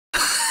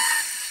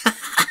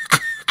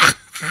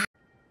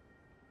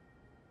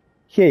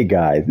Hey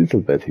guys, it's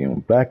Elden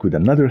back with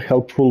another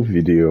helpful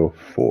video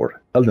for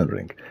Elden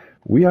Ring.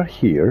 We are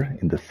here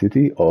in the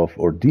city of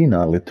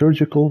Ordina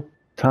Liturgical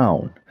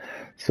Town.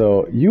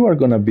 So you are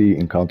gonna be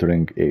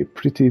encountering a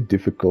pretty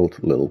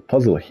difficult little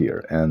puzzle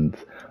here, and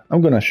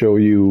I'm gonna show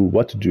you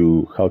what to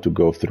do, how to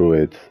go through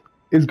it.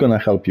 It's gonna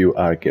help you,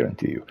 I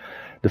guarantee you.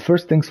 The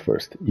first things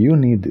first, you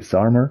need this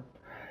armor,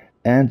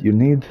 and you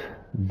need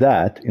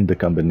that in the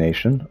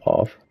combination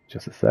of,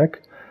 just a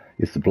sec,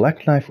 it's the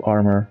Black Knife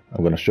armor.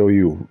 I'm going to show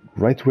you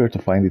right where to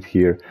find it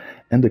here,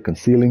 and the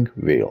concealing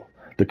veil.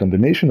 The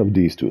combination of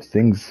these two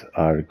things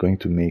are going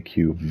to make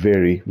you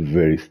very,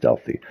 very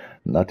stealthy.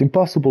 Not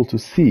impossible to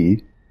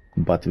see,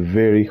 but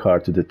very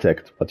hard to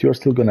detect, but you're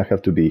still going to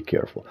have to be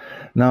careful.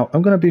 Now,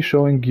 I'm going to be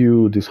showing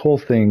you this whole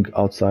thing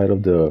outside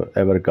of the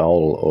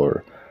Evergaol,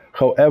 or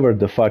however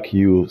the fuck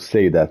you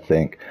say that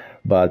thing.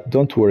 But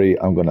don't worry,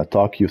 I'm gonna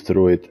talk you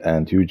through it,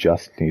 and you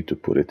just need to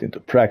put it into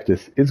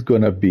practice. It's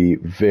gonna be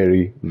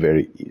very,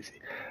 very easy.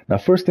 Now,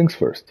 first things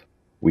first,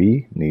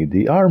 we need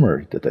the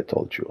armor that I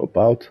told you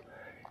about.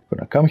 You're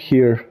gonna come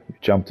here,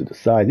 jump to the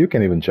side. You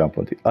can even jump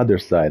on the other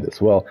side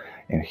as well.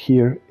 And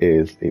here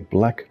is a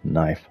Black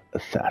Knife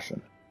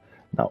Assassin.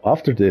 Now,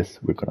 after this,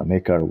 we're gonna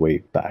make our way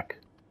back.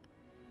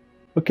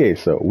 Okay,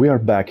 so we are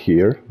back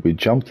here. We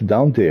jumped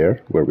down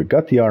there where we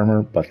got the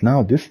armor, but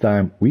now this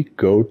time we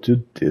go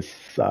to this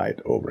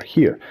side over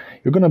here.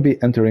 You're going to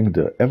be entering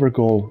the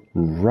Evergaol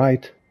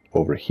right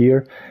over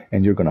here,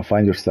 and you're going to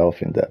find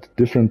yourself in that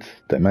different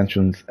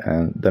dimension,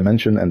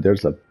 and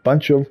there's a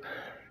bunch of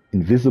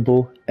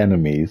invisible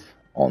enemies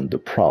on the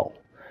prowl.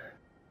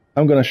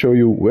 I'm going to show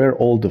you where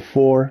all the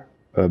four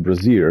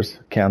braziers,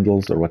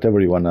 candles, or whatever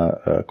you want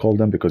to call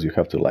them, because you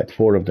have to light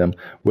 4 of them,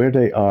 where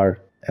they are,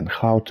 and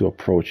how to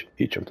approach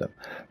each of them.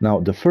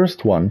 Now, the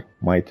first one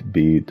might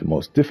be the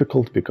most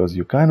difficult because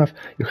you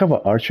have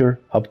an archer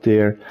up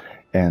there,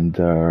 and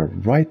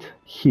right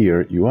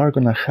here you are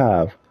gonna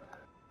have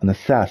an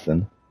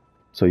assassin.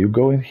 So you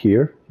go in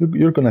here,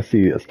 you're gonna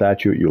see a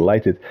statue, you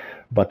light it,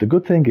 but the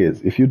good thing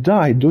is, if you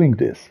die doing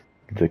this,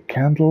 the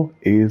candle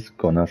is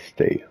gonna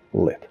stay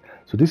lit.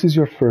 So this is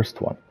your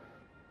first one.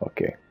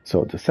 Okay,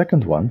 so the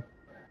second one,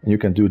 and you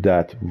can do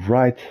that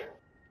right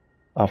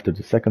after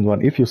the second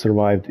one. If you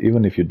survived,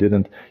 even if you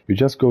didn't, you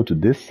just go to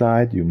this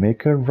side, you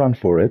make a run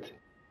for it,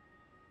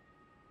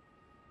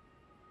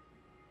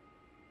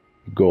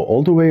 go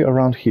all the way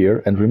around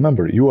here, and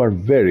remember, you are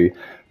very,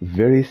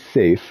 very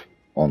safe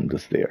on the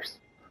stairs.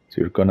 So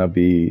you're gonna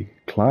be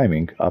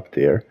climbing up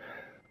there,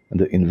 and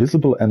the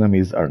invisible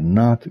enemies are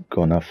not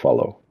gonna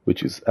follow,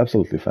 which is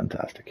absolutely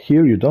fantastic.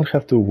 Here you don't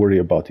have to worry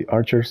about the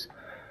archers.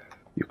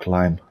 You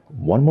climb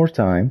one more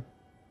time,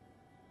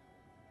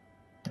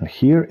 and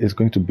here is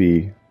going to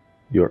be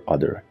your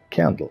other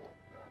candle.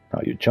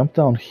 Now you jump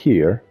down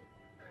here.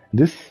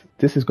 This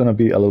is going to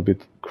be a little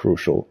bit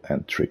crucial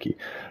and tricky.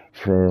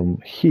 From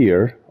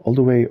here all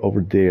the way over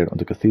there on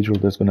the cathedral,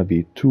 there's going to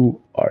be 2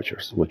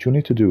 archers. What you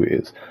need to do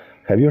is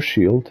have your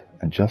shield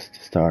and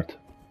just start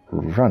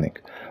running.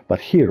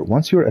 But here,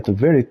 once you're at the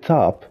very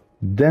top,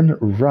 then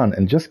run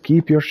and just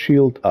keep your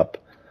shield up.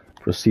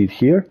 Proceed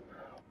here.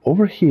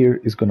 Over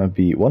here is going to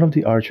be one of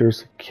the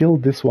archers. Kill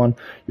this one.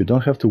 You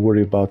don't have to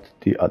worry about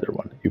the other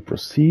one. You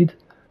proceed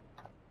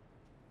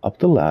up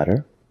the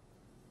ladder.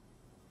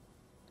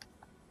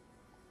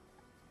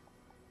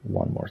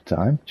 One more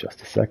time.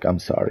 Just a sec. I'm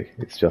sorry.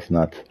 It's just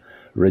not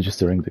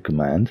registering the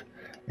command.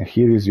 And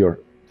here is your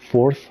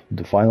 4th,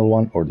 the final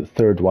one, or the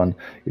 3rd one.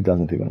 It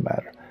doesn't even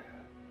matter.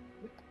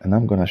 And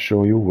I'm going to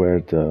show you where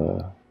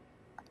the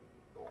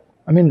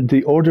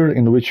order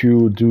in which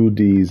you do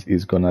these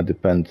is going to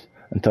depend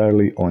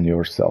entirely on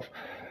yourself.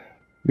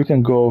 You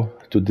can go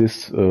to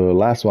this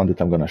last one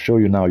that I'm going to show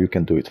you now. You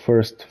can do it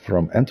first.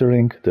 From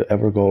entering the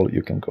Evergaol,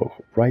 you can go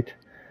right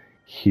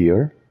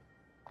here,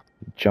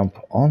 jump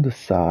on the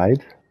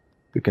side.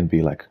 You can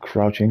be like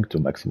crouching to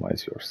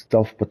maximize your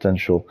stealth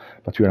potential,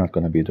 but we're not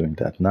going to be doing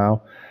that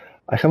now.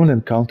 I haven't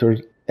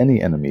encountered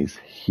any enemies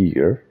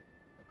here,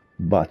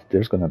 but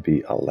there's going to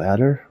be a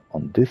ladder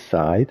on this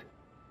side,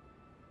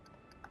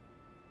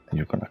 and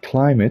you're going to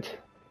climb it.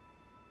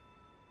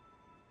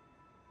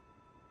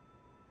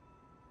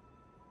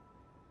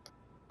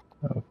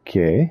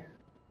 Okay,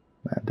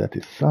 man, that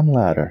is some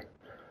ladder.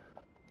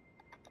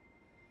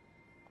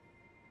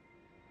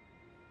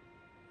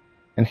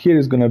 And here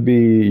is going to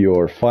be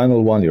your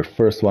final one, your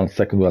first one,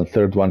 second one,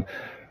 third one.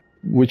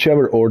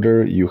 Whichever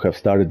order you have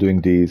started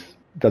doing these,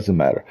 doesn't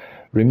matter.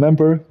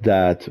 Remember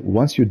that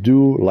once you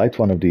do light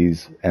one of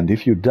these, and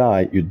if you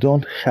die, you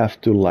don't have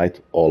to light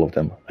all of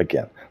them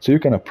again. So you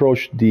can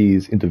approach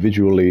these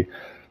individually,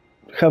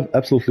 have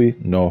absolutely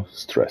no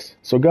stress.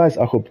 So guys,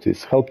 I hope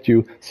this helped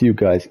you. See you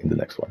guys in the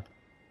next one.